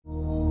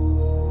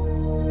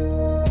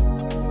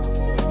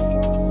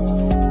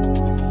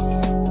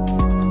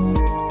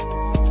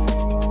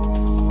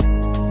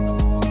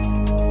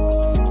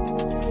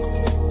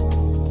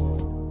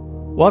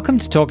Welcome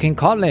to Talking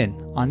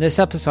Kotlin. On this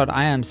episode,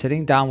 I am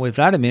sitting down with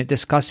Vladimir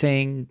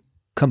discussing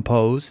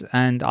Compose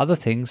and other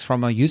things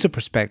from a user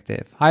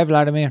perspective. Hi,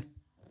 Vladimir.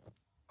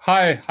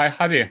 Hi,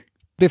 Hadi.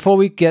 Before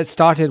we get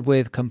started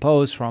with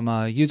Compose from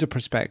a user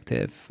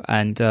perspective,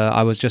 and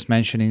I was just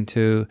mentioning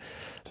to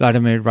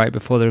Vladimir right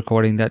before the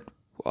recording that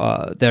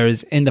there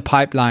is in the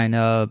pipeline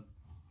a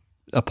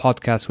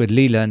podcast with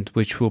Leland,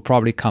 which will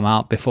probably come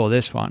out before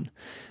this one,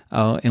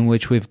 in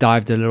which we've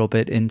dived a little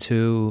bit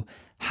into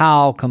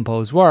how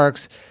Compose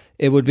works.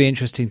 It would be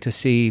interesting to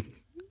see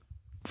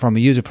from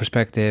a user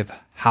perspective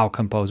how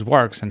Compose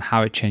works and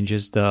how it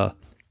changes the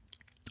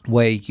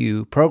way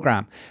you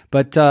program.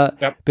 But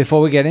Before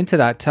we get into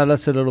that, tell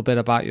us a little bit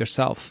about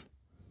yourself.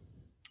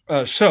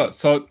 Sure.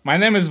 So my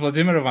name is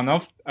Vladimir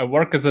Ivanov. I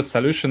work as a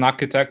solution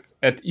architect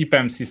at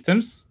EPAM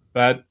Systems,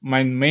 but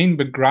my main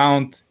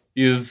background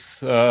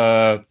is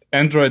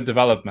Android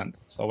development.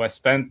 So I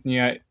spent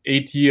near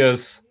 8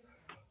 years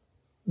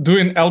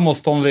doing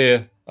almost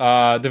only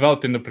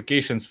developing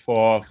applications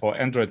for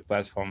Android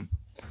platform.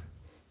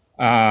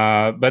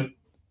 But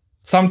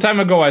some time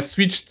ago, I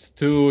switched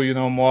to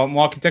more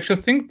architecture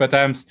thing, but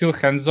I'm still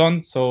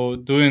hands-on, so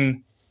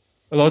doing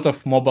a lot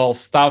of mobile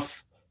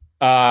stuff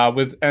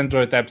with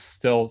Android apps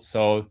still.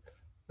 So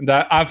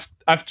that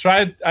I've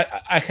tried.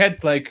 I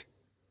had like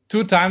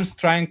 2 times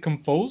trying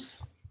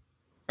Compose,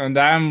 and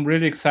I'm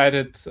really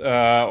excited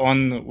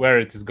on where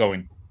it is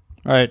going.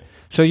 All right.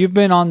 So you've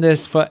been on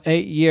this for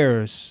 8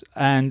 years,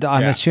 and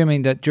I'm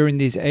assuming that during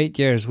these 8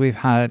 years, we've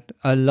had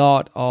a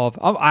lot of...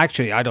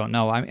 actually, I don't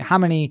know. I mean, how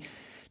many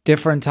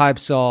different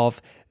types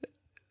of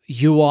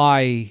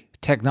UI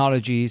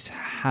technologies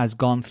has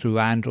gone through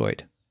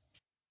Android?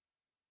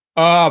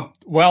 It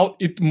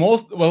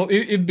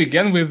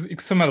began with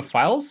XML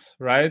files,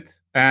 right?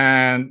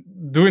 And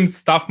doing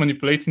stuff,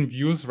 manipulating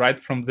views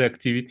right from the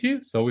activity.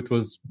 So it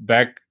was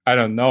back,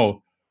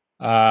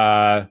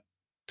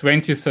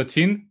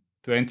 2013,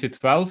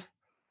 2012.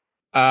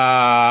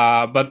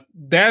 But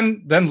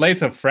then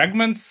later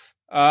fragments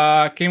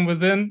came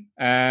within,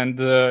 and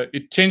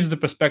it changed the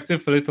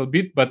perspective a little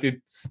bit, but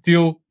it's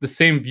still the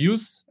same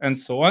views and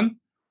so on.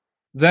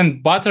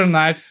 Then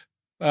Butterknife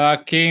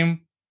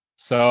came,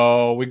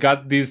 so we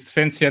got these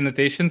fancy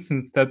annotations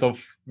instead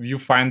of view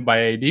find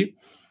by ID.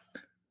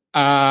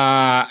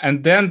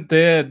 And then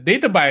the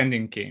data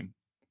binding came,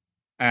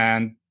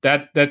 and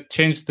that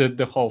changed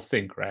the whole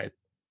thing, right?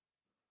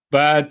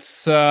 But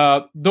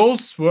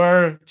those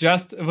were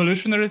just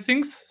evolutionary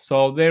things,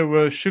 so they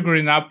were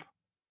sugaring up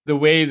the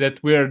way that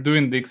we are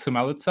doing the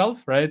XML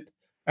itself, right?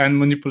 And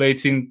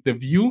manipulating the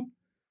view.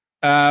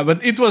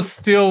 But it was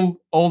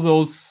still all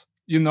those,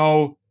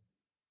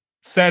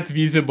 set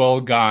visible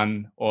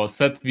gone or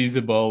set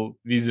visible,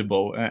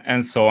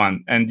 and so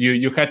on. And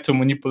you had to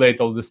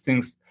manipulate all these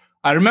things.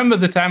 I remember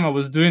the time I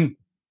was doing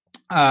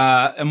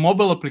a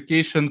mobile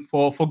application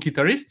for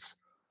guitarists,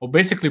 or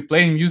basically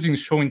playing music,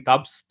 showing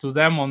tabs to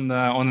them on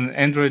an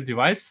Android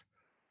device.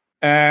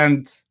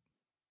 And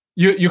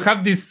you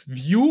have this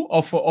view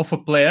of a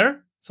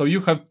player. So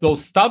you have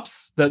those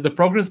tabs, the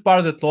progress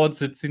bar that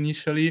loads it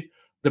initially,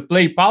 the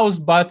play pause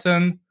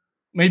button,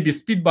 maybe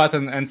speed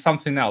button, and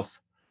something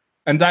else.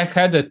 And I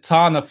had a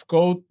ton of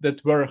code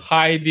that were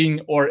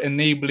hiding or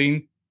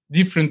enabling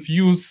different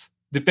views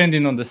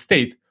depending on the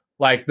state.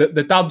 Like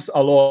the tabs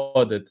are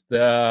loaded,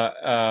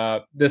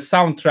 the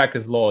soundtrack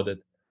is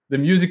loaded, the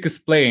music is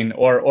playing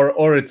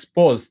or it's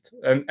paused,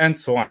 and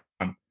so on.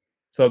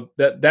 So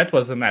that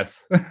was a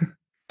mess.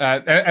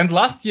 And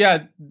last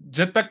year,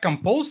 Jetpack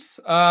Compose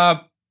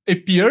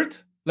appeared,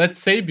 let's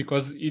say,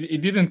 because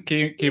it didn't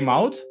came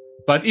out,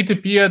 but it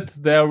appeared.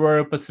 There were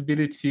a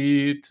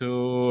possibility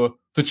to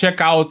check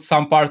out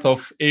some part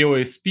of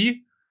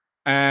AOSP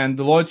and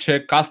launch a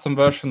custom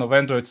version of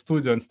Android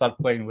Studio and start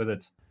playing with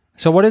it.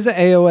 So what is the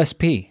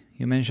AOSP?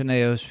 You mentioned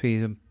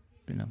AOSP.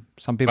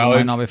 Some people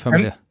might not be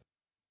familiar.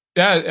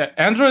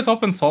 Android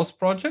open source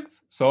project.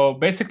 So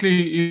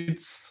basically,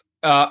 it's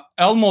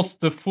almost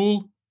the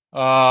full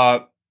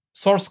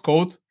source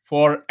code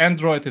for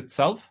Android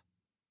itself.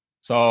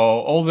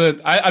 So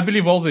I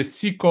believe all the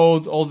C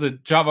code, all the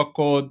Java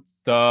code,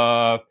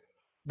 the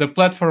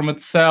platform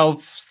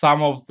itself,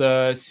 some of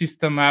the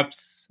system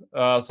apps,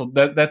 so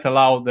that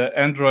allow the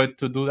Android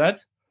to do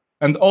that.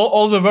 And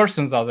all the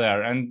versions are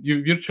there, and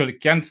you virtually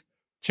can't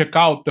check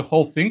out the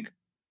whole thing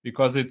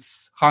because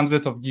it's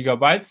hundreds of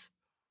gigabytes.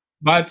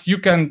 But you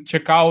can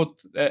check out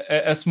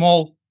a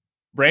small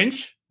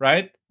branch,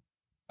 right?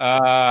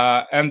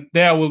 And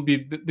there will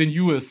be the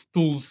newest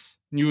tools,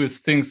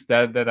 newest things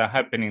that are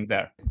happening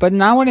there. But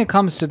now when it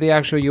comes to the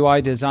actual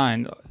UI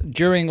design,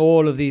 during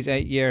all of these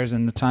 8 years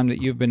and the time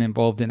that you've been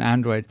involved in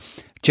Android,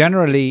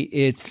 generally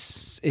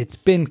it's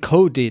been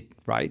coded,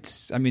 right?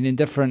 I mean, in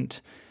different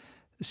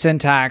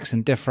syntax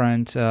and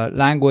different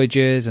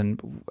languages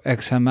and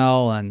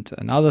XML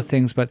and other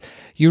things, but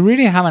you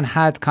really haven't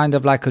had kind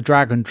of like a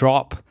drag and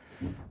drop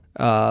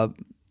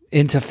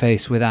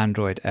interface with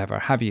Android ever,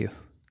 have you?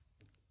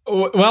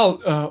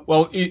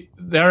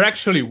 There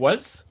actually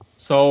was.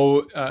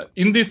 So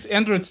in this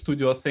Android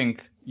Studio thing,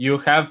 you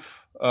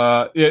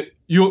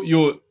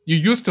you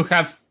used to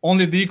have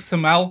only the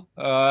XML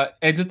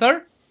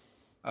editor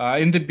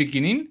in the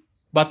beginning,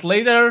 but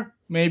later,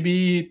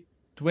 maybe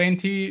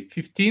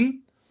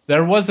 2015,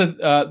 there was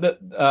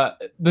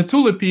the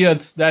tool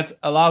appeared that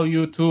allow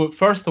you to,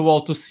 first of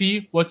all, to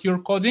see what you're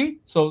coding.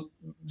 So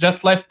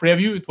just live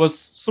preview, it was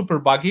super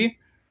buggy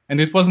and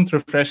it wasn't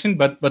refreshing,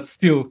 but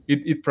still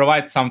it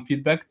provides some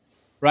feedback,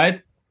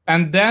 right?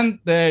 And then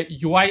the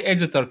UI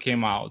editor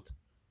came out,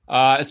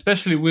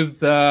 especially with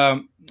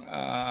the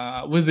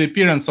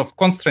appearance of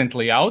constraint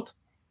layout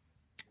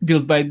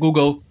built by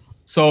Google.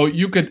 So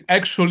you could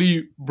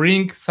actually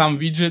bring some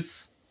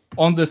widgets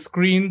on the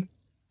screen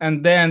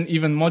and then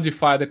even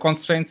modify the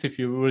constraints if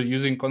you were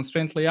using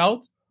constraint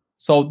layout.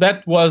 So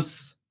that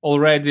was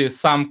already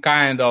some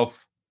kind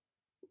of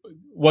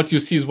what you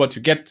see is what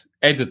you get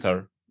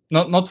editor.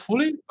 Not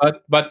fully,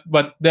 but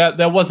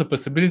there was a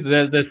possibility.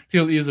 There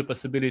still is a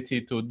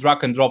possibility to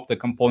drag and drop the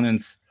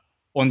components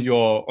on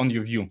your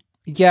view.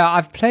 Yeah,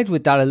 I've played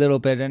with that a little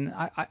bit, and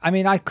I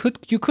mean,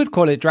 you could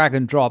call it drag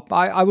and drop.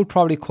 I would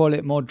probably call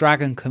it more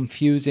drag and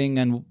confusing,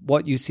 and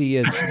what you see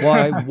is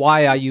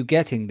why are you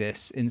getting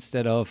this,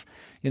 instead of,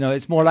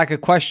 it's more like a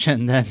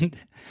question than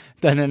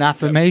an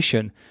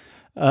affirmation.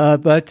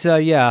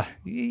 Yeah,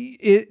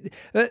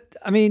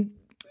 I mean,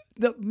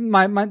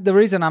 the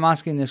reason I'm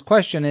asking this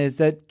question is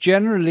that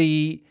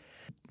generally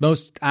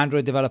most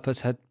Android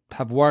developers have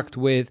worked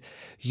with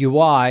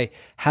UI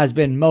has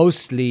been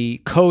mostly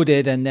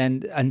coded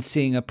and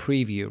seeing a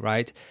preview,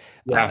 right?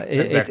 Yeah,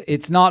 exactly.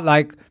 It's not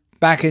like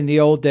back in the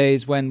old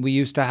days when we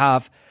used to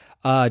have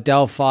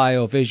Delphi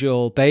or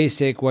Visual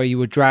Basic where you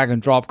would drag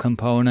and drop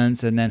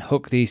components and then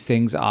hook these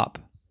things up.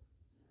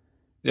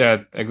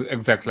 Yeah,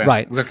 exactly.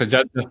 Right. Exactly.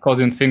 Just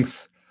causing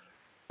things.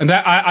 And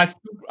I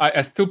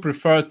still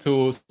prefer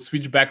to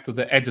switch back to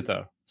the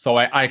editor, so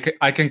I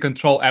can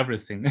control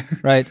everything.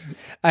 Right.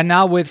 And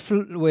now with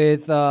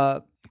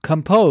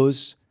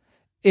Compose,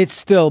 it's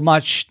still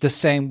much the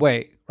same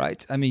way,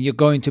 right? I mean, you're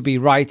going to be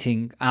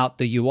writing out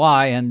the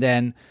UI, and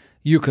then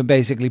you can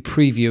basically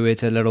preview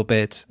it a little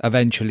bit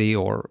eventually,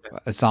 or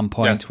at some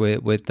point.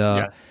 Yes.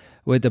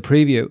 with the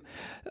preview.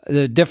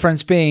 The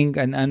difference being,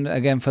 and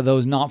again, for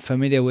those not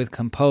familiar with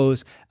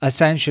Compose,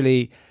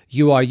 essentially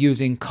you are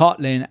using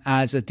Kotlin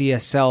as a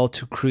DSL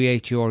to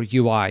create your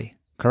UI,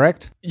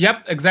 correct?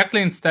 Yep,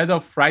 exactly. Instead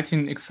of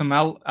writing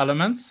XML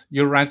elements,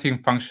 you're writing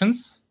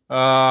functions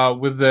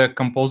with the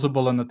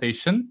composable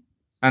annotation,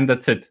 and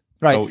that's it.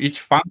 Right. So each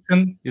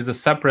function is a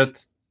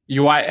separate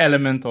UI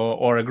element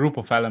or a group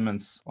of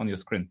elements on your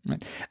screen.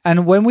 Right.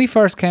 And when we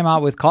first came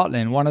out with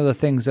Kotlin, one of the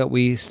things that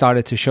we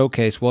started to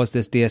showcase was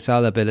this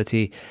DSL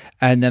ability.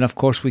 And then, of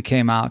course, we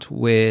came out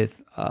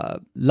with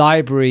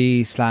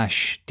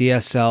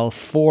library/DSL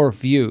for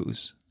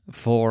views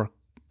for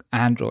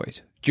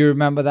Android. Do you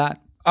remember that?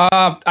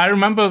 I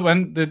remember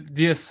when the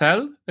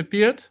DSL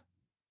appeared.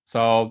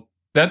 So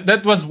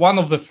that was one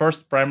of the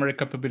first primary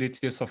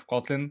capabilities of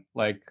Kotlin.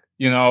 Like,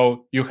 you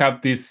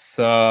have these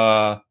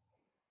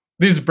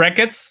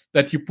brackets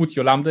that you put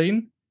your Lambda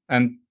in,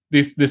 and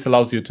this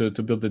allows you to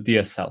build the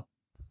DSL.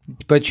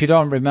 But you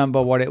don't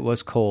remember what it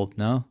was called,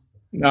 no?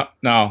 No.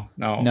 I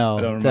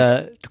don't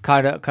remember.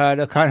 Kind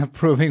of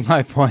proving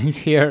my point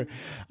here,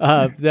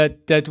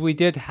 that we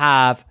did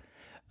have.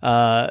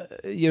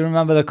 You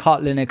remember the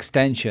Kotlin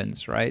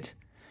extensions, right?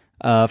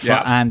 For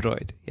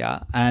Android,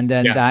 yeah, and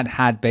then that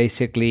had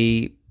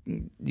basically,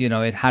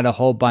 it had a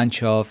whole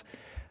bunch of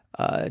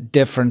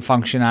different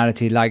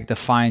functionality, like the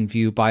find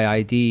view by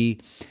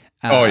ID.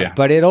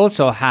 But it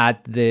also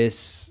had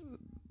this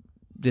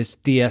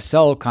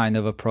DSL kind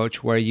of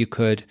approach where you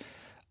could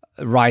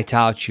write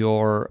out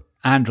your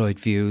Android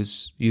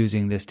views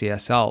using this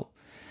DSL.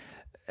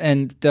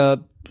 And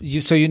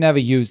you never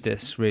used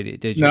this, really,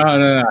 did you? No,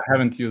 I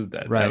haven't used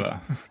that. Right.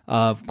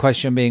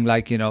 Question being,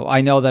 like,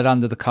 I know that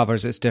under the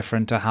covers it's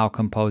different to how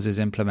Compose is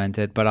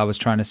implemented, but I was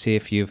trying to see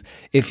if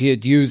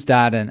you'd used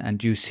that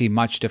and you see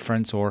much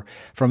difference, or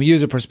from a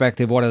user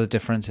perspective, what are the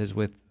differences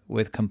with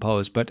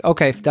Compose. But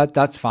okay,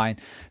 that's fine.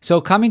 So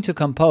coming to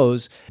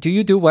Compose, do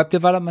you do web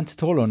development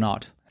at all or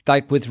not?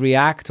 Like with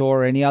React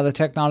or any other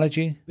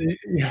technology?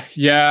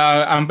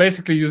 Yeah, I'm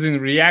basically using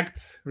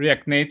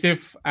React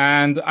Native,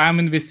 and I'm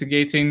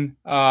investigating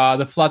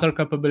the Flutter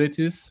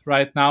capabilities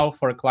right now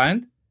for a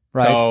client.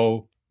 Right.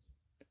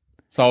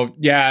 So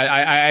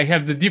yeah, I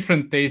have the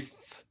different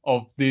tastes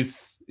of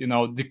this,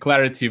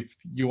 declarative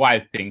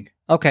UI thing.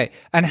 Okay,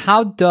 and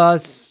how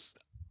does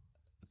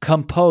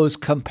Compose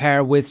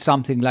compare with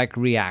something like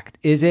React?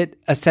 Is it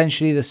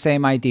essentially the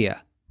same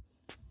idea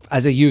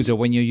as a user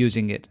when you're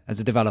using it as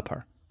a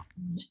developer?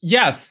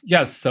 Yes.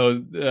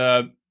 So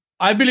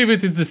I believe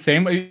it is the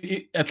same.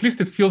 At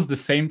least it feels the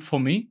same for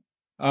me.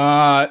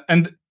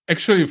 And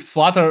actually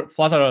Flutter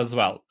as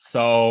well.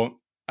 So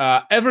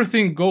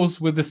everything goes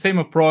with the same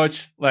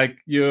approach. Like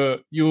you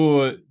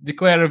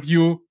declare a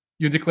view,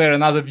 you declare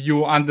another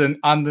view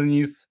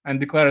underneath, and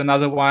declare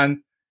another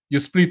one. You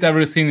split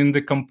everything in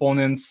the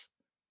components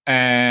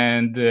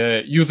and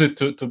use it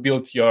to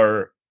build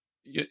your,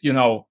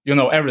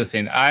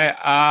 everything.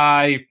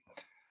 I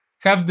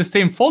have the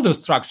same folder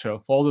structure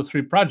for all the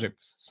three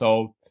projects.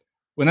 So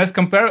when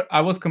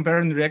I was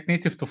comparing React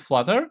Native to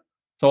Flutter.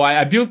 So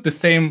I built the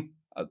same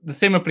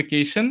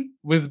application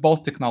with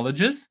both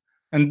technologies,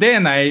 and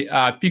then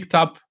I picked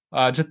up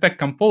Jetpack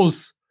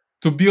Compose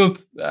to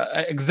build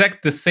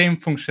exact the same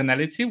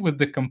functionality with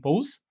the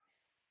Compose,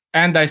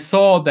 and I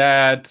saw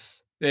that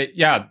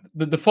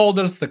the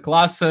folders, the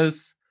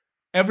classes,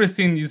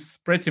 everything is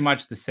pretty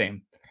much the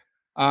same.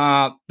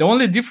 The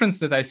only difference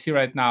that I see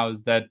right now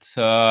is that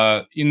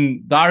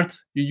in Dart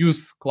you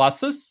use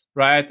classes,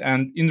 right?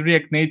 And in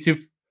React Native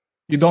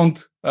you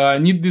don't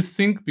need this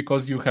thing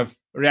because you have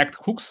React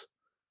hooks.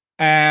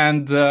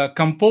 And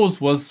Compose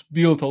was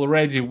built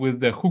already with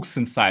the hooks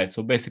inside.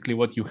 So basically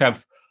what you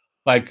have,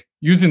 like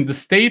using the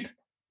state,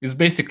 is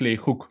basically a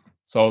hook.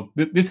 So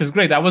this is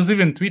great. I was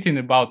even tweeting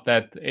about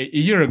that a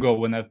year ago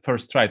when I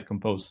first tried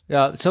Compose.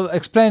 Yeah. So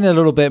explain a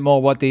little bit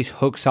more what these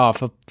hooks are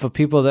for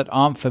people that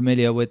aren't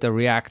familiar with the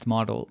React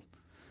model.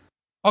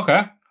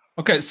 Okay.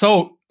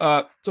 So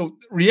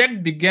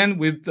React began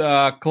with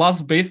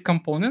class-based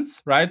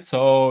components, right?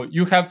 So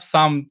you have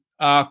some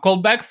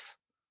callbacks,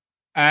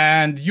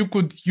 and you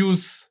could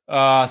use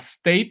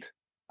state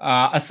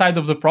aside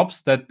of the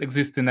props that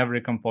exist in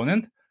every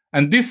component.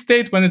 And this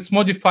state, when it's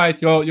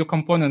modified, your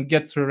component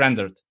gets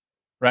re-rendered,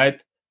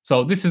 right?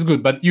 So this is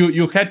good, but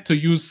you had to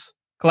use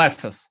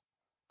classes.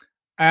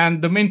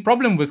 And the main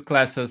problem with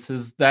classes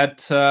is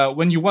that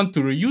when you want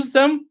to reuse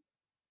them,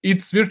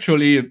 it's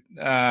virtually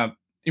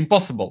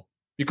impossible,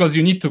 because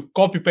you need to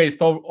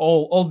copy-paste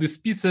all these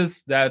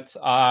pieces that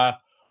are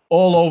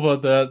all over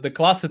the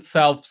class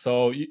itself,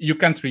 so you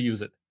can't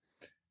reuse it.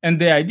 And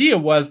the idea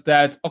was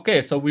that,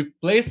 okay, so we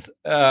place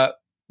the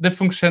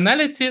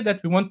functionality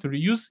that we want to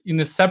reuse in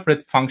a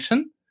separate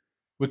function.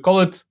 We call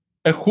it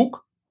a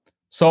hook.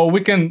 So we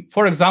can,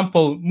 for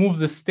example, move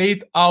the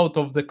state out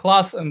of the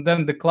class, and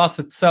then the class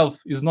itself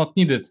is not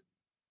needed.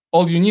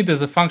 All you need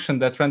is a function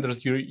that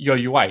renders your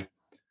UI.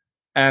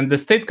 And the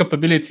state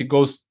capability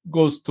goes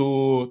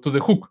to the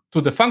hook,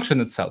 to the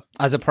function itself.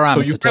 As a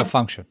parameter to a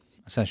function,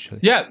 essentially.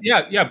 Yeah.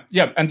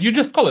 And you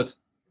just call it.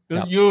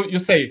 Yep. You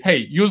say, hey,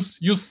 use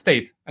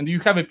state, and you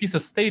have a piece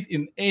of state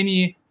in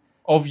any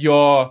of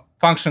your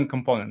function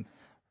component.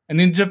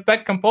 And in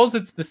Jetpack Compose,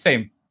 it's the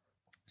same.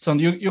 So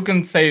you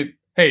can say,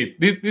 hey,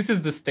 this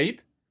is the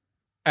state,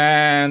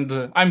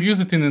 and I'm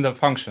using it in the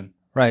function.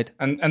 Right.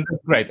 And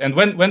that's great. And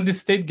when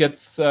this state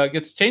gets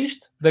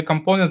changed, the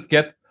components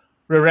get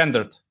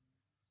re-rendered.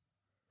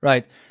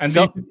 Right. And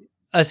so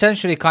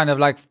essentially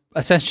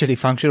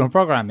functional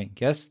programming,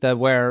 yes? That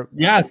where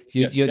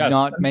you're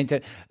not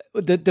maintain.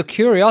 The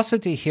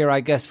curiosity here,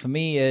 I guess, for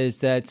me is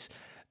that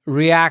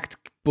React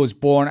was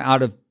born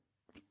out of,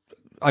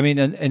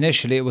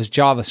 initially it was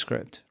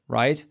JavaScript,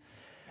 right?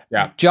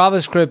 Yeah.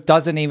 JavaScript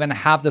doesn't even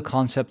have the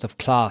concept of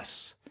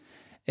class.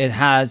 It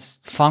has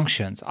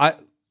functions.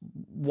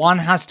 One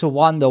has to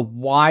wonder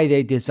why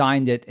they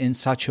designed it in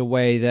such a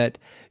way that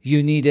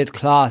you needed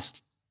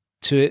class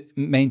to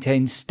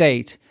maintain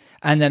state.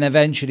 And then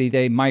eventually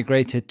they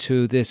migrated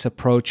to this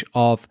approach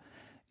of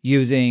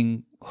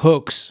using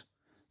hooks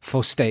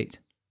for state.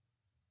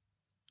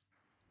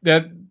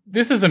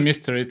 This is a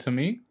mystery to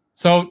me.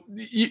 So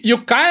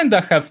you kind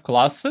of have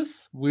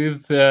classes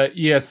with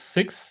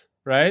ES6,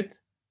 right?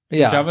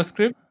 Yeah.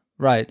 JavaScript.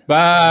 Right.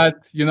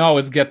 But,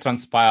 it's get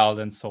transpiled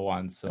and so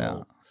on. So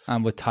yeah.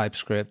 And with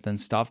TypeScript and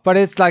stuff. But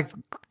it's like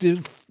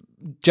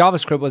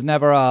JavaScript was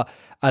never a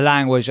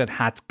language that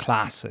had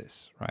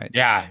classes, right?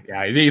 Yeah.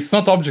 It's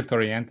not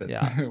object-oriented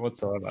yeah.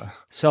 whatsoever.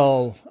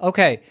 So,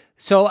 okay.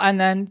 So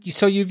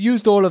you've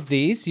used all of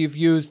these. You've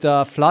used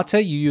Flutter,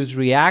 you use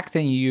React,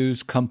 and you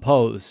use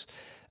Compose.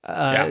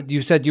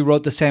 You said you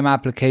wrote the same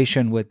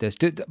application with this.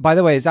 By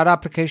the way, is that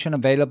application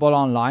available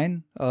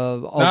online?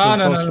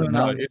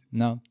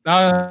 No.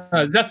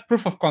 Just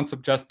proof of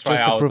concept. Just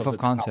a proof of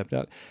concept.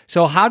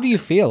 So how do you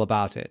feel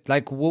about it?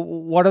 Like,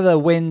 what are the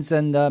wins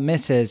and the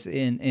misses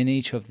in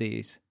each of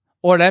these?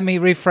 Or let me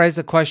rephrase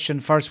the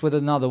question first with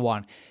another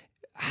one.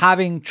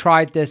 Having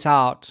tried this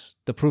out,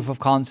 the proof of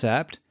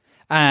concept,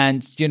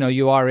 and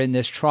you are in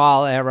this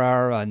trial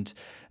error and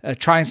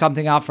trying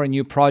something out for a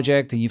new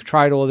project, and you've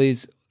tried all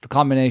these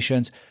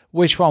combinations,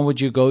 which one would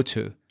you go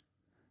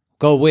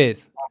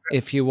with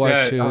if you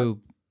were to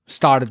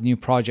start a new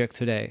project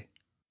today?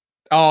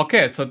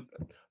 Okay, so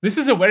this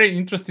is a very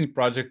interesting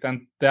project,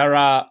 and there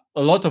are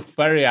a lot of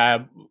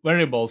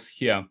variables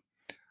here.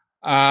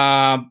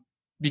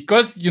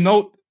 Because,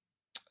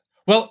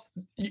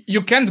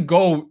 you can't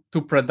go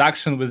to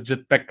production with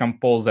Jetpack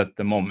Compose at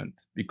the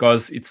moment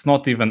because it's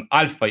not even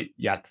alpha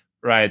yet,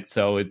 right?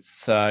 So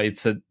it's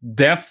a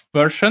dev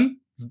version,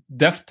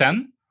 dev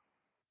 10.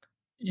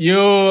 You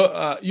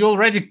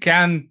already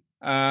can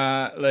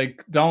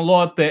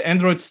download the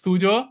Android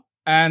Studio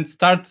and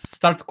start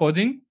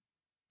coding.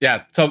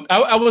 Yeah, so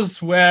I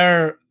was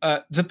where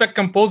Jetpack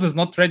Compose is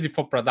not ready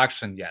for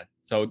production yet.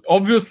 So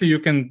obviously you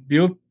can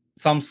build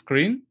some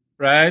screen,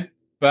 right?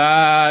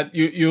 But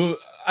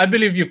I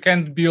believe you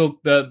can't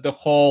build the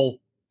whole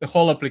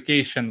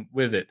application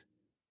with it.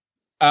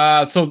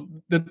 So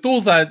the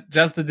tools are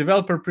just the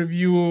developer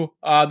preview.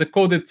 The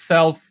code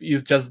itself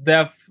is just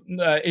dev.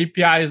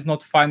 API is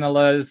not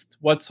finalized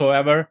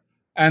whatsoever.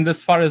 And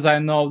as far as I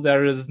know,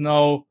 there is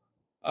no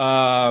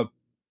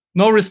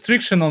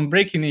restriction on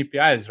breaking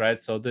APIs, right?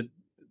 So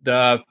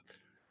the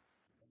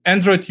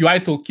Android UI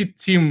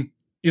Toolkit team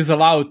is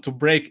allowed to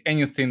break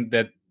anything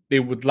that they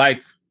would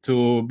like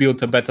to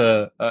build a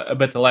better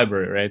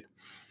library, right?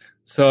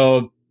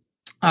 So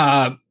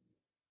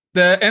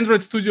the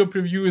Android Studio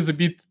preview is a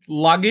bit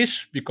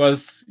luggish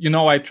because,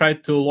 I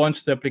tried to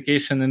launch the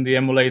application in the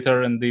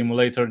emulator and the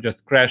emulator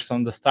just crashed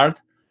on the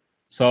start.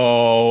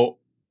 So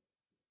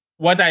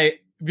what I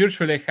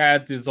virtually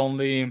had is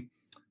only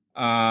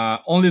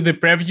the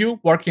preview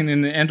working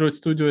in the Android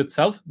Studio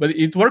itself, but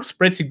it works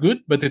pretty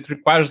good, but it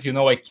requires, a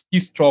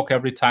keystroke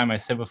every time I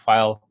save a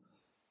file.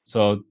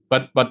 So,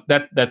 but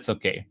that's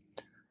okay.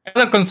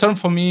 Another concern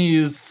for me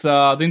is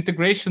the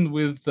integration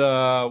with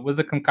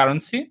the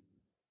concurrency.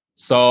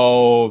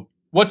 So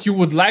what you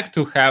would like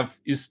to have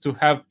is to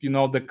have, the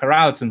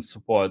coroutine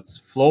support,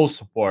 flow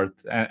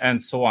support,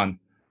 and so on.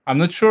 I'm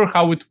not sure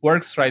how it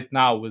works right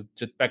now with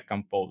Jetpack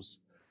Compose.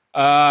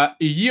 A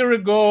year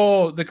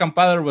ago, the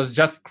compiler was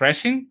just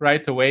crashing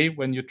right away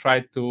when you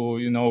tried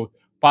to,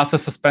 pass a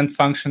suspend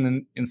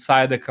function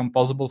inside a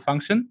composable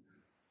function,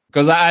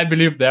 because I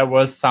believe there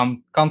was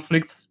some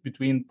conflicts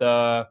between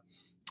the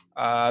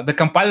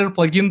compiler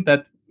plugin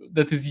that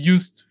is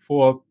used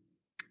for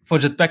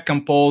Jetpack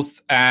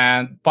Compose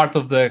and part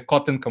of the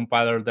Kotlin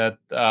compiler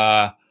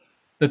that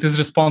is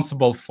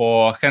responsible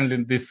for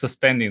handling this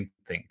suspending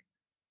thing.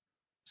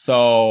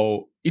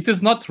 So it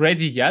is not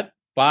ready yet,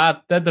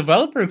 but the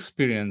developer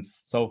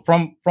experience. So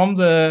from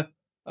the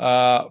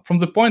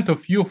point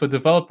of view of a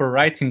developer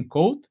writing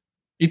code,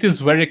 it is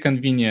very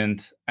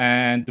convenient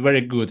and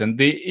very good, and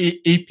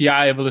the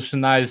API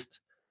evolutionized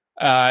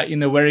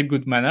in a very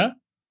good manner.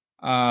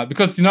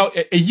 Because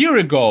a year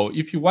ago,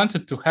 if you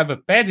wanted to have a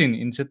padding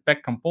in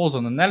Jetpack Compose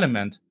on an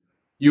element,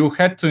 you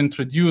had to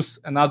introduce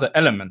another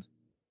element.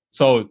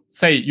 So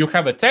say you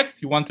have a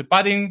text, you want a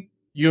padding,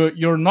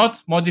 you're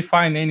not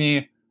modifying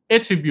any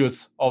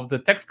attributes of the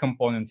text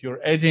component,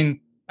 you're adding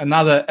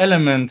another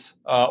element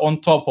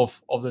on top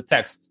of the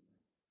text.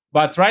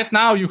 But right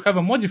now you have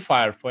a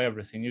modifier for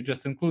everything. You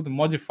just include a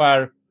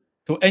modifier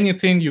to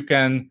anything. You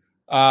can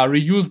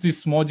reuse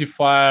this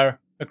modifier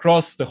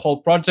across the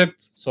whole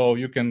project. So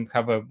you can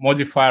have a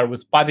modifier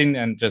with padding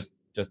and just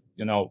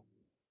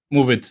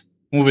move it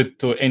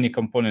to any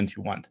component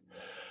you want.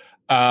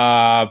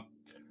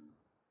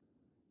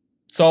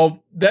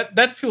 So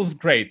that feels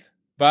great,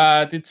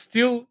 but it's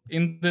still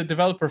in the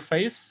developer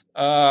phase.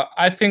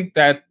 I think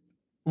that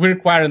we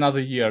require another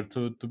year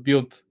to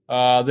build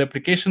the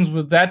applications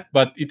with that,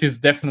 but it is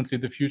definitely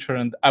the future,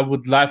 and I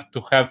would love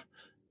to have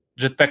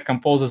Jetpack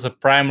Compose as a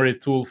primary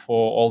tool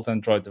for all the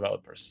Android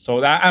developers.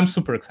 So I'm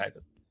super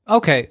excited.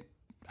 Okay,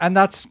 and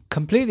that's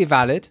completely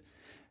valid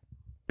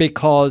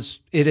because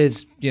it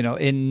is,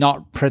 in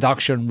not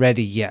production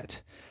ready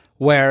yet.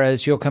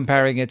 Whereas you're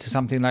comparing it to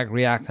something like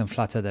React and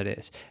Flutter that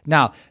is.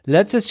 Now,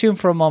 let's assume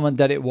for a moment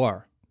that it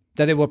were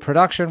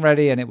production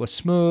ready and it was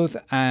smooth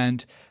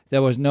and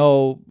there was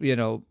no,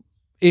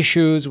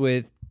 issues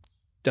with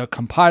the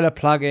compiler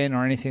plugin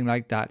or anything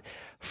like that.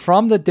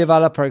 From the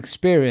developer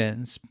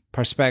experience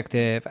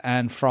perspective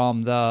and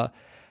from the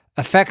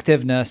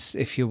effectiveness,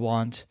 if you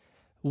want,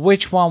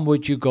 which one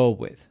would you go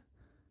with?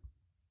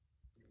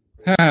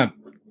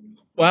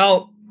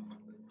 Well,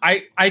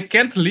 I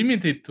can't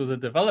limit it to the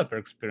developer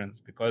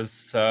experience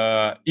because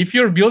if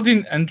you're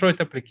building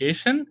Android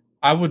application,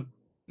 I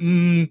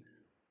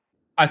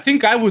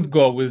think I would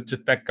go with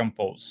Jetpack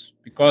Compose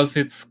because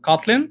it's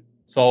Kotlin,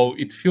 so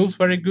it feels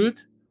very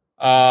good.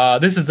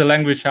 This is a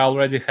language I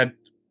already had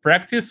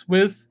practice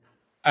with,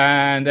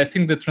 and I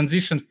think the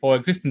transition for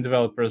existing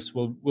developers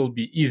will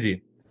be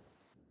easy.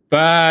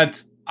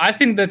 But I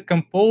think that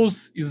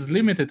Compose is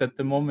limited at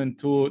the moment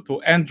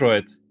to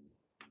Android,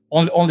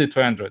 only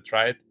to Android,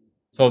 right?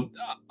 So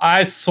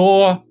I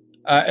saw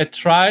a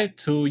try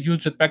to use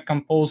Jetpack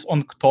Compose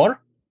on Ktor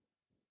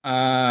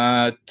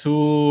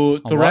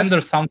to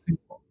render something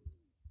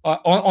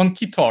on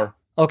Ktor.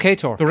 Oh,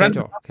 Ktor,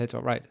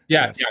 right.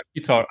 Yeah, yes.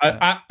 Yeah, Ktor.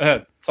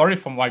 Yeah. Sorry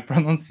for my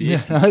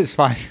pronunciation. Yeah, no, it's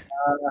fine.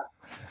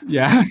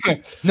 Yeah.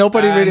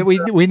 Nobody really,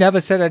 we never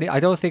said any,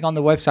 I don't think on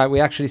the website we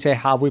actually say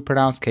how we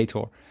pronounce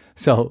Ktor.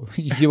 So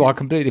you are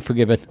completely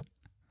forgiven.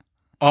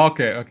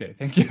 Okay,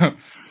 thank you.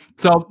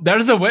 So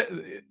there's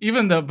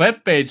even the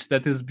web page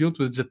that is built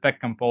with Jetpack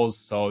Compose,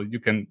 so you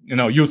can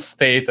use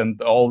state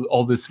and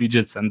all these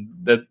widgets, and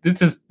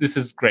this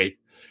is great.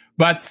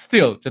 But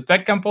still,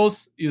 Jetpack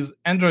Compose is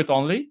Android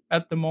only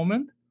at the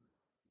moment,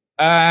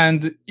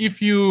 and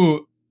if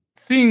you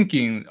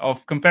thinking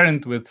of comparing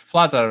it with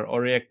Flutter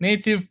or React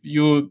Native,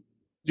 you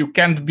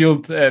can't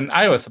build an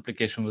iOS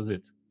application with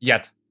it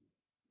yet.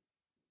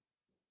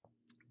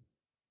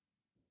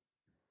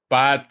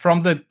 But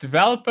from the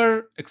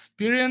developer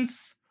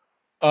experience,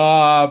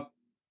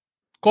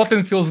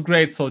 Kotlin feels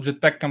great, so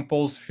Jetpack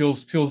Compose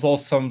feels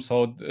awesome.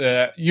 So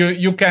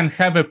you can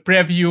have a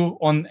preview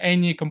on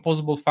any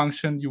composable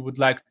function you would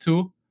like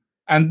to,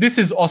 and this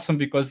is awesome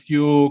because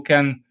you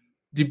can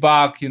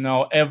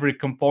debug, every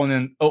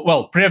component.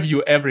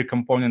 Preview every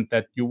component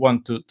that you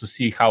want to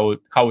see how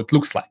it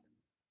looks like,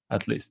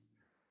 at least.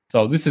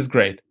 So this is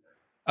great.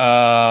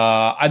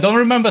 I don't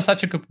remember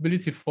such a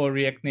capability for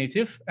React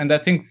Native, and I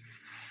think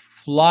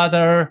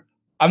Flutter.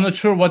 I'm not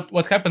sure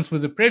what happens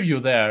with the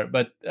preview there,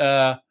 but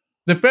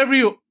the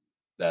preview,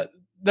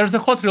 there's a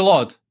hot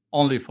reload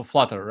only for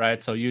Flutter,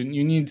 right? So you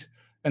need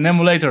an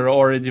emulator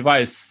or a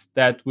device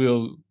that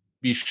will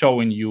be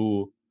showing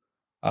you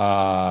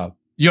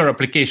your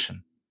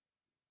application.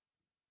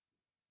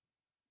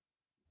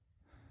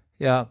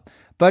 Yeah,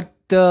 but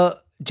the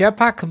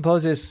Jetpack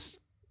Compose is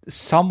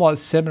somewhat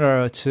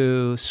similar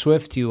to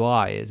Swift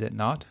UI, is it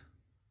not?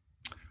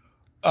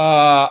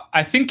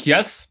 I think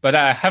yes, but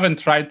I haven't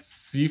tried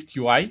Swift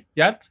UI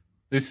yet.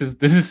 This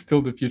is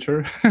still the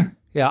future.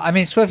 Yeah, I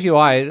mean, Swift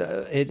UI,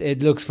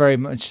 it looks very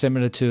much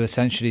similar to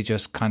essentially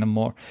just kind of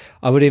more,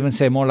 I would even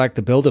say more like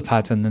the builder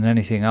pattern than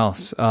anything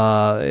else.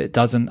 It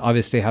doesn't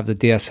obviously have the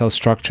DSL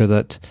structure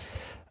that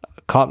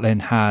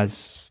Kotlin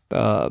has,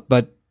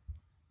 but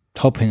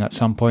hoping at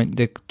some point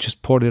they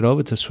just port it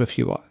over to Swift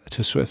UI,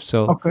 to Swift.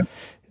 So okay.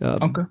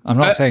 I'm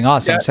not saying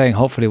us, yeah. I'm saying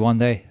hopefully one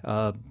day,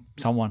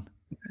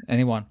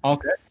 anyone.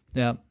 Okay.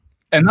 Yeah.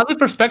 Another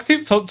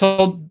perspective,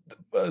 so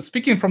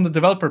speaking from the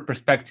developer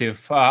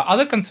perspective,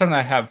 other concern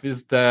I have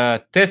is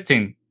the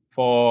testing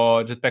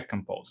for Jetpack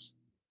Compose.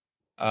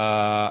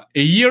 A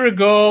year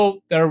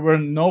ago, there were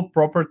no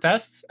proper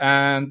tests,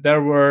 and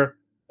there were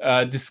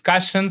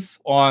discussions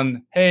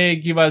on, hey,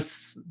 give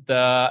us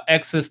the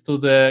access to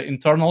the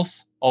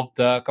internals of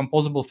the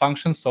composable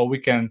functions so we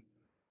can,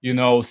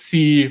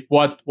 see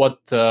what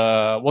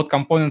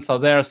components are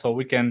there so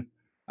we can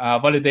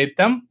validate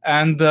them.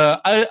 And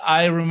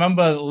I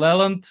remember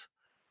Leland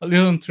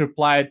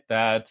replied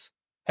that,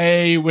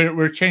 hey,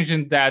 we're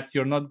changing that.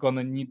 You're not going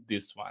to need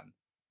this one.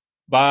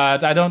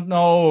 But I don't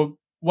know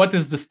what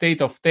is the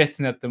state of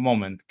testing at the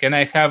moment. Can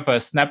I have a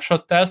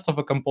snapshot test of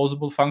a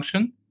composable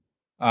function?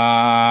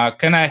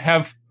 Can I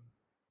have,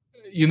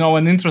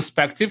 an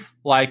introspective,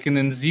 like in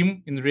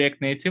Enzym in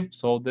React Native,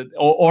 so that,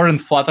 or in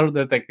Flutter,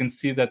 that I can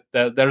see that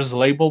there's a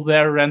label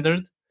there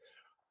rendered?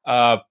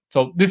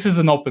 So this is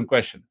an open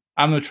question.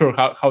 I'm not sure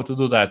how to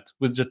do that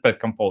with Jetpack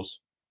Compose.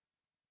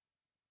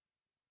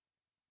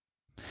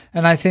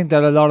 And I think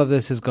that a lot of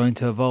this is going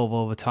to evolve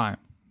over time.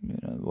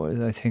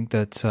 I think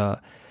that,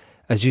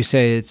 as you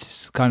say,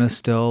 it's kind of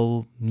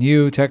still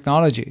new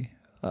technology.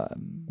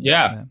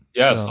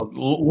 So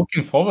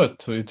looking forward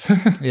to it.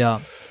 Yeah.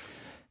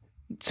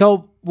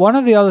 So one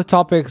of the other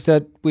topics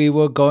that we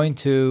were going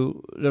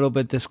to a little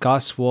bit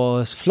discuss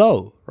was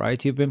Flow,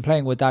 right? You've been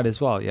playing with that as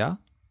well, yeah?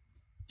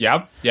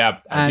 Yeah,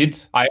 I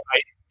did.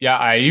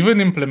 I even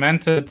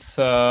implemented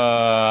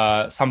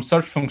some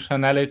search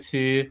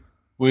functionality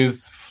with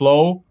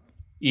Flow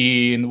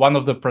in one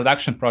of the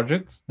production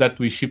projects that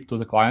we ship to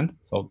the client.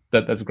 So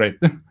that's great.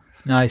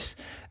 Nice.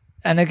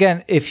 And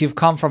again, if you've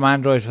come from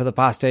Android for the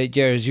past 8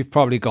 years, you've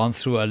probably gone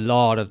through a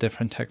lot of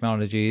different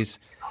technologies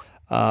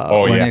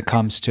when it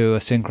comes to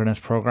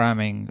asynchronous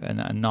programming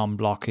and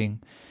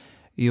non-blocking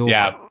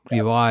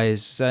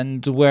UIs.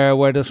 And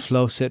where does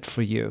Flow sit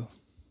for you?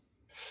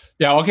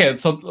 Yeah, okay.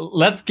 So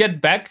let's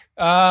get back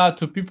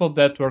to people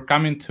that were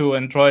coming to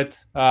Android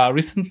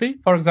recently,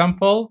 for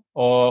example,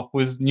 or who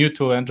is new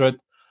to Android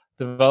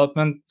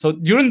development. So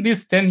during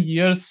these 10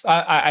 years,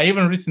 I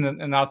even written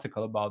an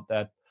article about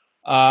that.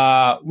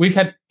 We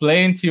had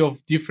plenty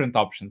of different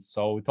options.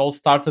 So it all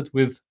started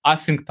with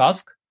async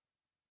task.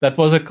 That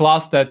was a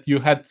class that you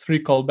had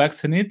 3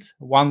 callbacks in it.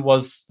 One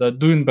was the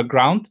do in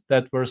background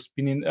that were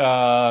spinning,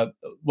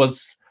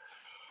 was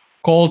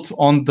called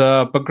on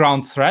the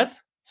background thread.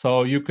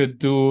 So you could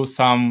do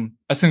some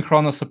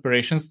asynchronous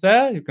operations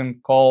there. You can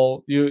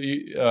call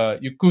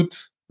you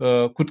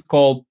could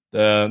call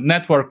the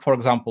network, for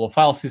example, a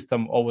file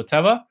system or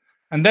whatever.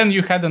 And then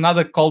you had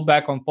another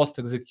callback on post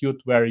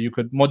execute where you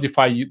could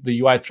modify the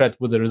UI thread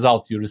with the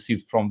result you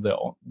received from the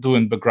do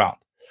in background.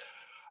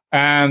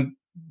 And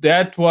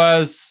that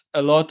was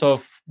a lot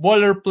of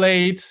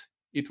boilerplate.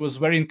 It was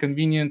very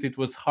inconvenient. It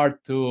was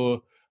hard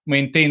to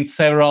maintain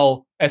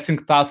several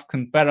async tasks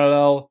in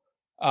parallel.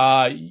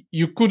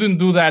 You couldn't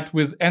do that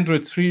with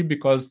Android 3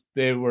 because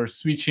they were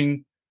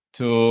switching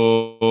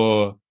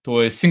to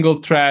a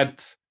single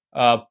thread,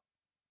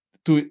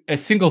 to a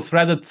single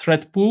threaded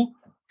thread pool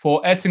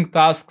for async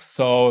tasks.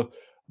 So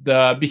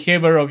the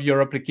behavior of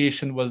your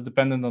application was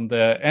dependent on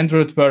the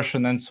Android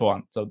version and so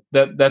on. So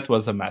that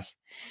was a mess.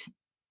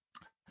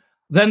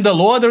 Then the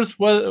loaders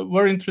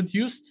were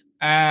introduced,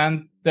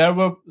 and their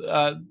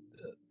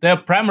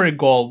primary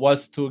goal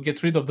was to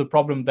get rid of the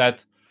problem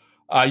that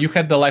you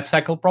had the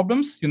lifecycle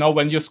problems.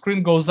 When your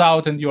screen goes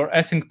out and your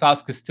async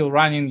task is still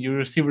running, you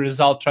receive a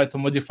result, try to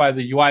modify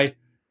the UI,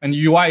 and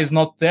UI is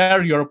not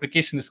there, your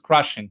application is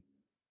crashing.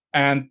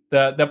 And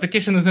the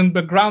application is in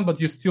background,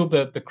 but you still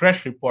the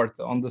crash report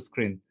on the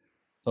screen.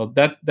 So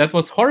that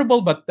was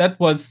horrible, but that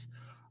was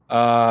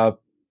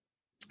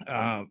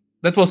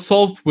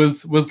solved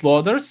with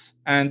loaders,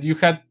 and you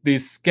had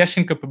this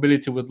caching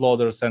capability with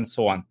loaders and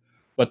so on.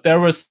 But there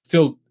was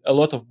still a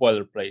lot of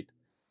boilerplate.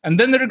 And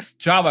then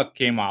RxJava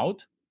came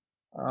out,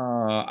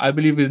 I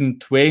believe in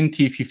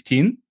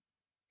 2015,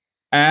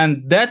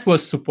 and that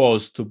was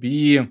supposed to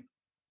be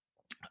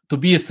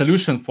a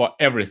solution for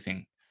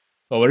everything.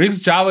 So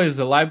RxJava is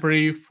a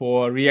library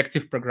for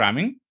reactive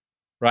programming,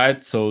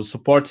 right? So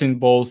supporting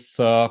both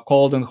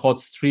cold and hot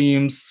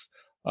streams,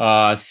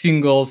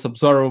 singles,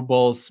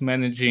 observables,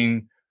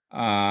 managing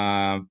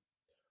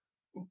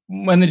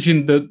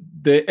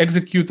the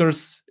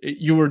executors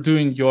you were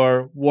doing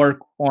your work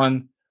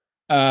on.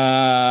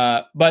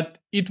 But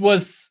it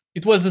was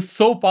a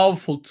so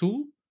powerful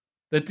tool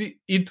that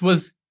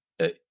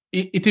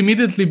it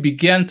immediately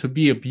began to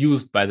be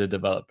abused by the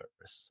developers.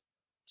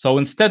 So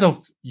instead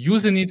of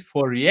using it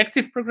for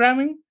reactive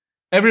programming,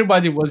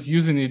 everybody was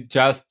using it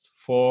just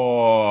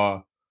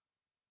for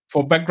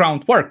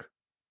background work.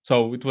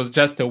 So it was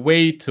just a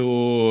way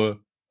to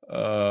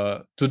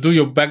do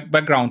your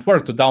background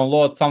work, to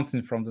download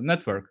something from the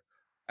network.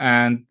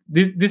 And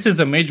this is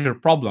a major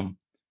problem,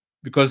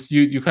 because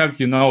you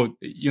have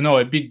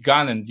a big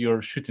gun and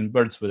you're shooting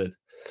birds with it.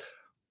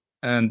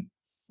 And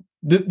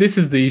this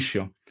is the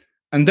issue.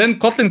 And then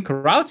Kotlin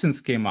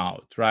coroutines came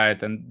out,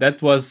 right? And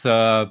that was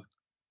a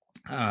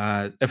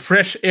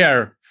fresh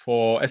air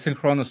for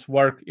asynchronous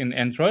work in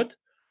Android,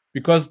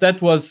 because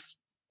that was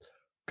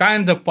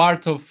kind of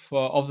part of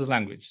the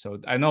language. So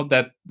I know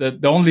that the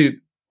only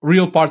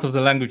real part of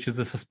the language is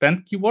the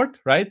suspend keyword,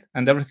 right?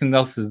 And everything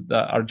else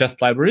are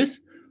just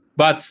libraries.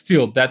 But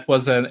still, that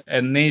was a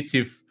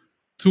native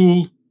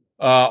tool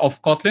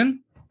of Kotlin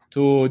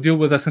to deal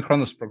with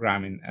asynchronous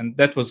programming, and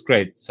that was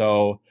great.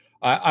 So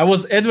I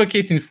was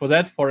advocating for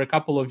that for a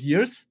couple of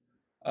years,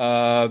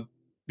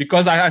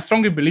 because I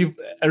strongly believe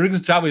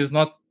RxJava is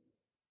not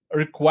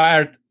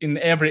required in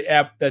every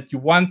app that you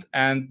want,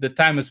 and the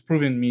time is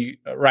proving me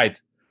right.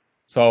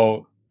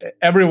 So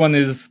everyone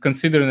is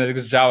considering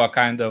RxJava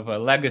kind of a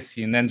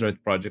legacy in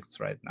Android projects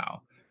right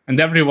now,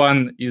 and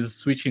everyone is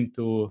switching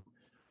to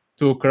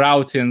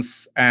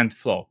coroutines and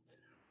Flow.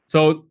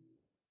 So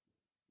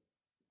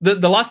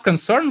the last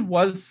concern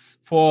was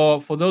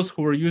for those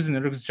who were using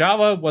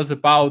RxJava was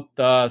about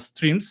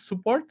streams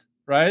support,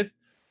 right?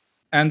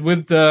 And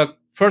with the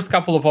first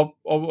couple of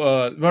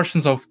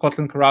versions of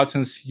Kotlin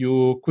coroutines,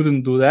 you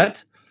couldn't do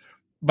that.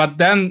 But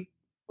then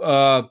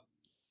the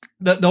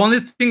only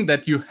thing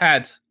that you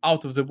had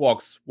out of the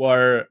box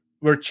were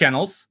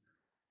channels,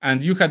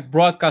 and you had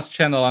broadcast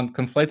channel and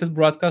conflated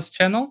broadcast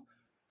channel.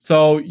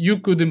 So you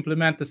could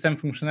implement the same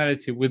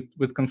functionality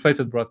with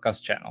conflated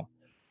broadcast channel.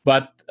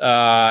 But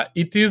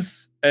it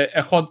is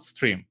a hot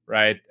stream,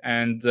 right?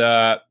 And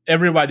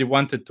everybody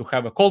wanted to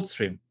have a cold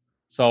stream.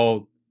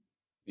 So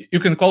you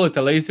can call it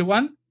a lazy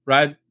one,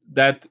 right?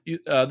 That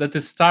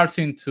is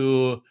starting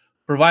to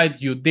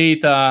provide you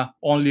data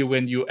only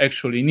when you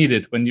actually need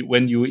it,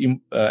 when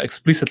you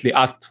explicitly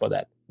asked for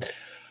that.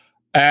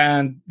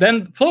 And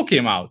then Flow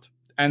came out,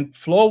 and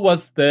Flow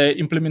was the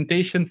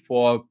implementation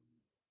for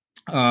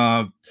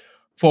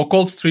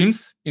cold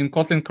streams in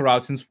Kotlin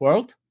coroutines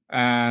world,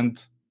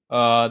 and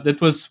that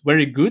was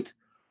very good.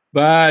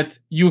 But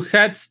you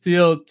had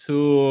still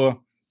to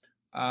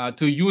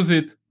use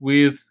it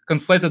with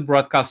conflated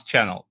broadcast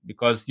channel,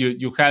 because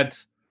you had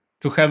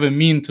to have a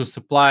mean to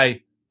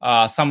supply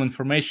some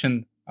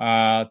information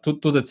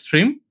to that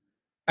stream.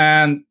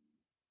 And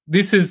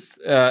this is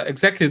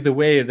exactly the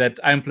way that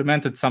I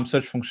implemented some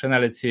search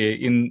functionality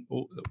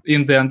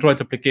in the Android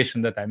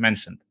application that I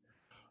mentioned.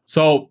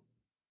 So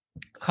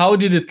how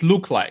did it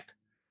look like?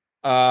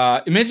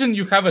 Imagine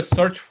you have a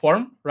search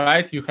form,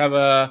 right? You have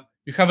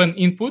an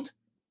input.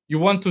 You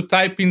want to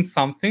type in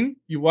something.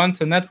 You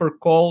want a network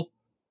call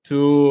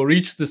to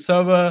reach the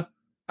server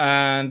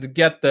and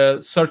get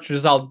the search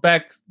result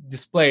back,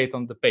 display it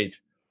on the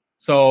page.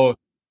 So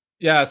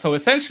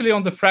essentially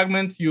on the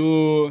fragment,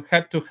 you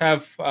had to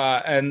have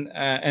an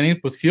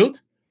input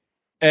field,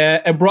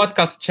 a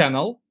broadcast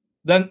channel,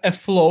 then a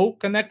flow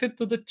connected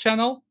to the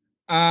channel.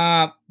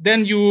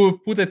 Then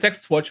you put a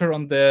text watcher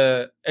on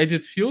the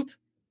edit field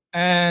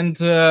and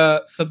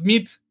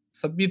submit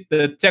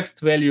the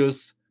text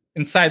values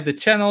inside the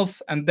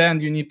channels, and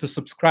then you need to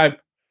subscribe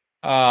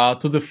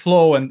to the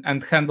flow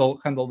and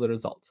handle the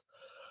results.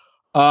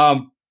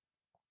 But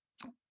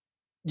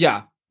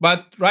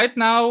right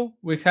now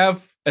we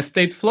have a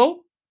state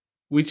flow,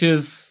 which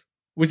is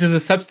a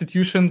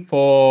substitution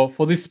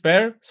for this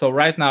pair. So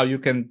right now you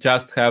can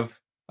just have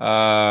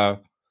a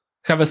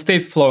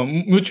state flow,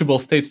 mutable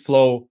state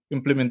flow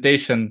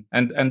implementation,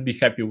 and be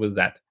happy with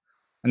that.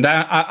 And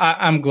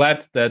I'm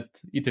glad that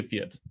it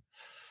appeared.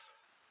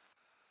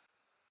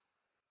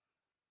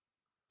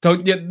 So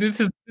this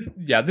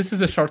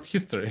is a short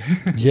history.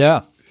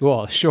 Yeah,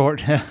 well,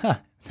 short.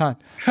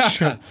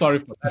 Sure. Sorry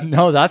for that.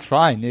 No, that's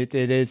fine. It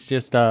is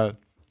just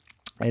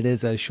it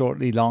is a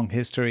shortly long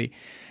history.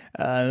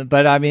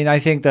 But I mean, I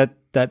think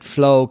that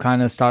Flow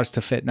kind of starts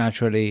to fit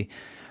naturally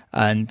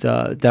and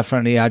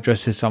definitely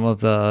addresses some of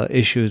the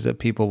issues that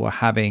people were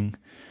having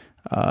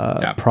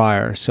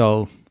prior.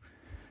 So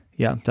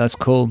yeah, that's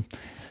cool.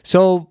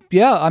 So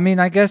yeah, I mean,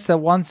 I guess that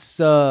once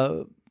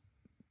the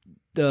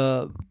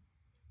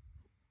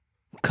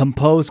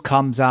Compose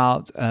comes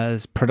out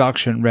as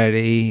production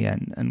ready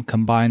and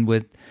combined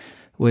with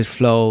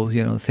Flow,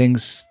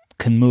 things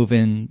can move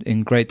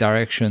in great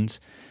directions.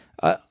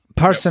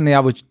 Personally,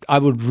 I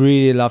would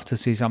really love to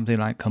see something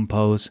like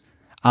Compose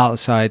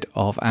outside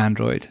of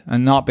Android,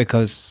 and not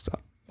because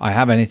I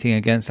have anything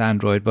against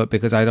Android, but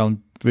because I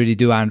don't really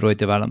do Android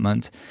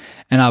development,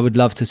 and I would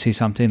love to see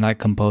something like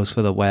Compose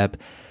for the web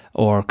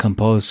or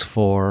Compose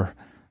for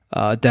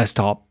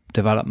desktop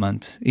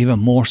development, even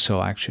more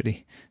so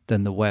actually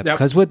than the web.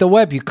 Because with the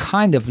web, you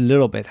kind of a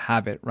little bit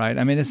have it, right?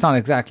 I mean, it's not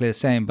exactly the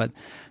same, but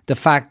the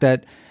fact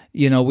that,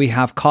 we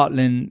have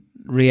Kotlin,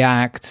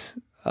 React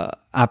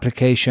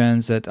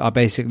applications that are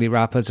basically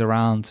wrappers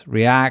around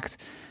React,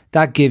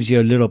 that gives you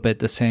a little bit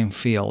the same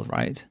feel,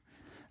 right?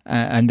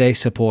 And they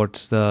support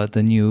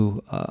the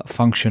new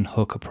function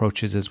hook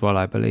approaches as well,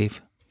 I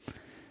believe.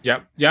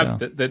 So.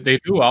 They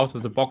do out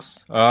of the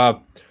box.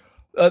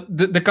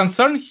 The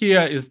concern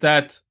here is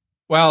that,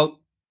 well,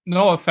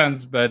 no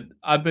offense, but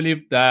I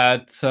believe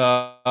that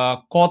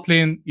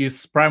Kotlin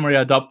is primarily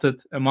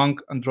adopted among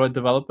Android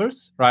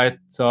developers, right?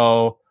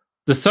 So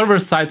the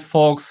server-side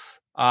folks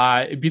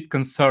are a bit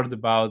concerned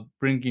about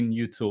bringing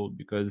new tool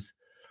because,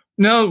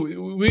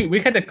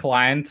 we had a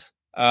client.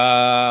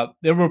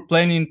 They were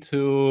planning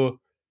to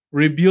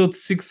rebuild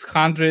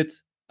 600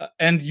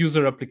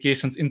 end-user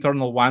applications,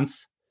 internal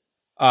ones,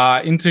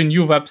 into a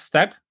new web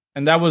stack.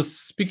 And I was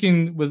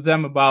speaking with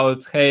them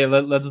about, hey,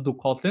 let's do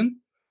Kotlin.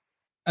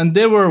 And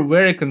they were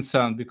very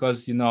concerned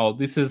because,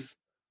 this is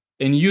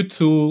a new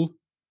tool,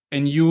 a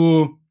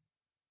new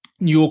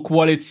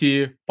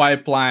quality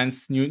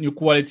pipelines, new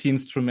quality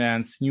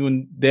instruments,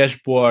 new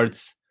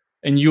dashboards,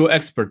 and new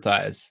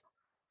expertise,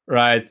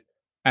 right?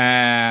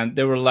 And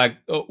they were like,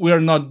 oh, we are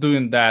not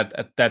doing that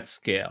at that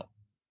scale.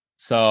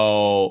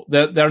 So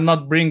they're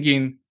not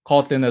bringing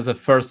Kotlin as a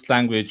first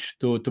language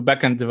to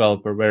backend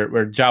developer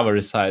where Java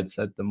resides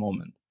at the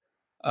moment.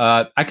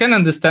 I can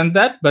understand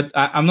that, but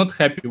I'm not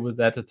happy with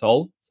that at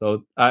all.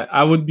 So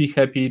I would be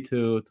happy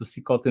to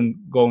see Kotlin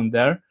going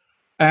there.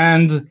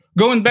 And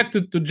going back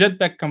to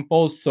Jetpack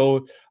Compose,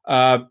 so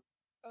the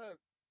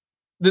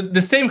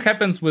same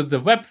happens with the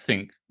web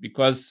thing,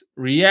 because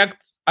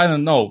React, I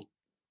don't know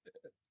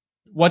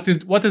what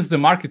is the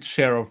market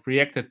share of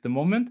React at the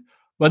moment,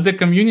 but the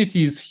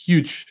community is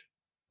huge,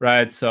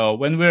 right? So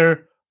when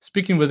we're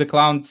speaking with the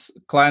clients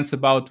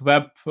about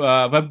web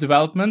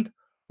development,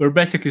 we're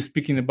basically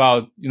speaking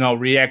about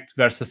React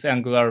versus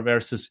Angular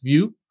versus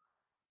Vue,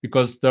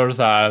 because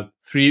those are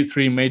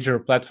three major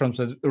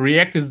platforms.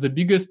 React is the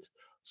biggest,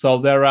 so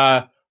there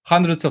are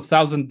hundreds of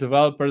thousands of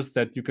developers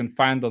that you can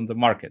find on the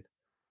market.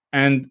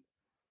 And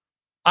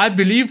I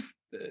believe,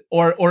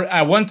 or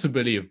I want to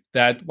believe,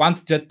 that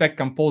once Jetpack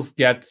Compose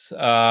get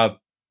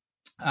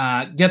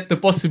the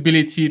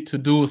possibility to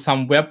do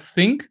some web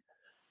thing,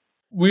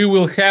 we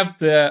will have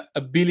the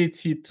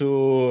ability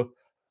to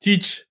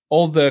teach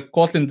all the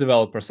Kotlin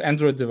developers,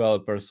 Android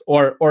developers,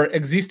 or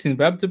existing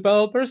web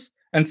developers,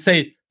 and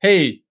say,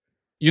 hey,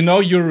 you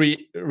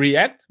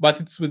React, but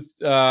it's with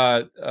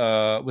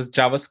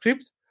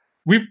JavaScript.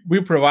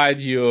 We provide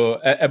you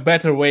a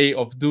better way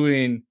of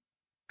doing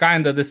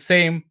kind of the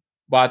same,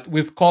 but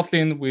with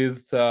Kotlin,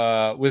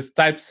 with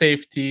type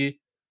safety,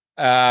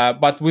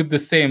 but with the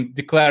same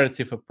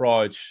declarative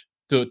approach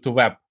to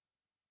web,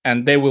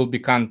 and they will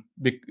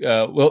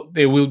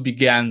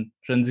begin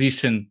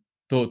transition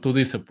to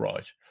this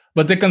approach.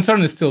 But the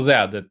concern is still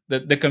there,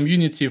 that the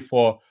community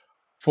for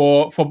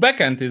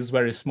backend is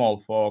very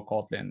small for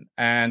Kotlin,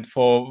 and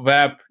for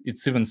web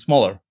it's even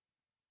smaller.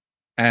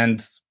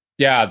 And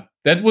yeah,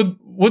 that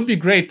would be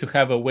great to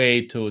have a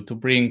way to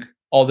bring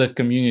all that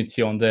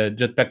community on the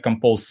Jetpack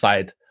Compose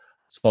side,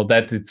 so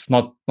that it's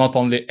not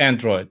only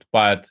Android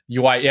but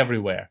UI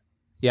everywhere.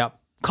 Yeah,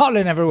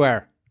 Kotlin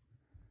everywhere.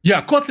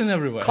 Yeah, Kotlin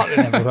everywhere.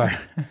 Kotlin everywhere.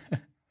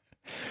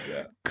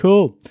 Yeah.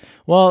 Cool.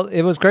 Well,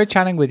 it was great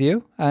chatting with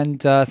you,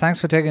 and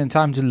thanks for taking the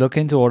time to look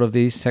into all of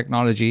these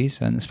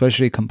technologies, and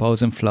especially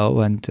Compose and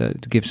Flow, and to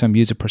give some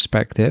user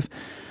perspective.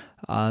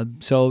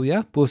 So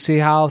yeah, we'll see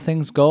how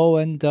things go,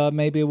 and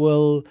maybe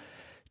we'll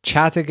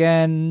chat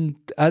again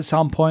at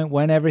some point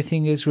when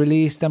everything is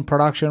released and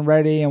production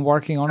ready and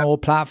working on all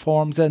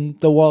platforms, and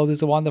the world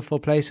is a wonderful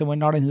place and we're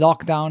not in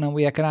lockdown and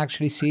we can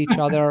actually see each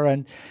other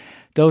and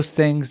those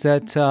things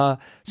that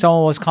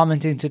someone was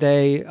commenting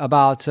today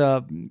about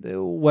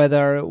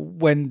whether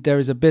when there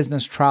is a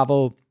business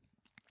travel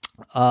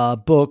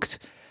booked,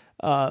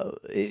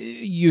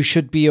 you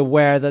should be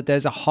aware that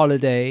there's a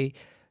holiday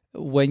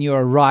when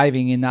you're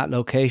arriving in that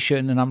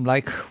location. And I'm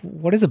like,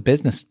 what is a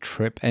business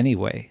trip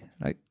anyway?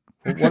 Like,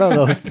 what are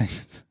those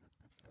things?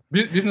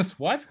 Business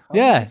what?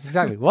 Yeah,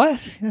 exactly. What?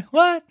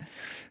 What?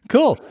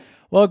 Cool.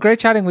 Well, great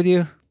chatting with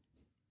you.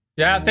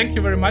 Yeah, thank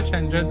you very much. I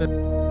enjoyed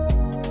it.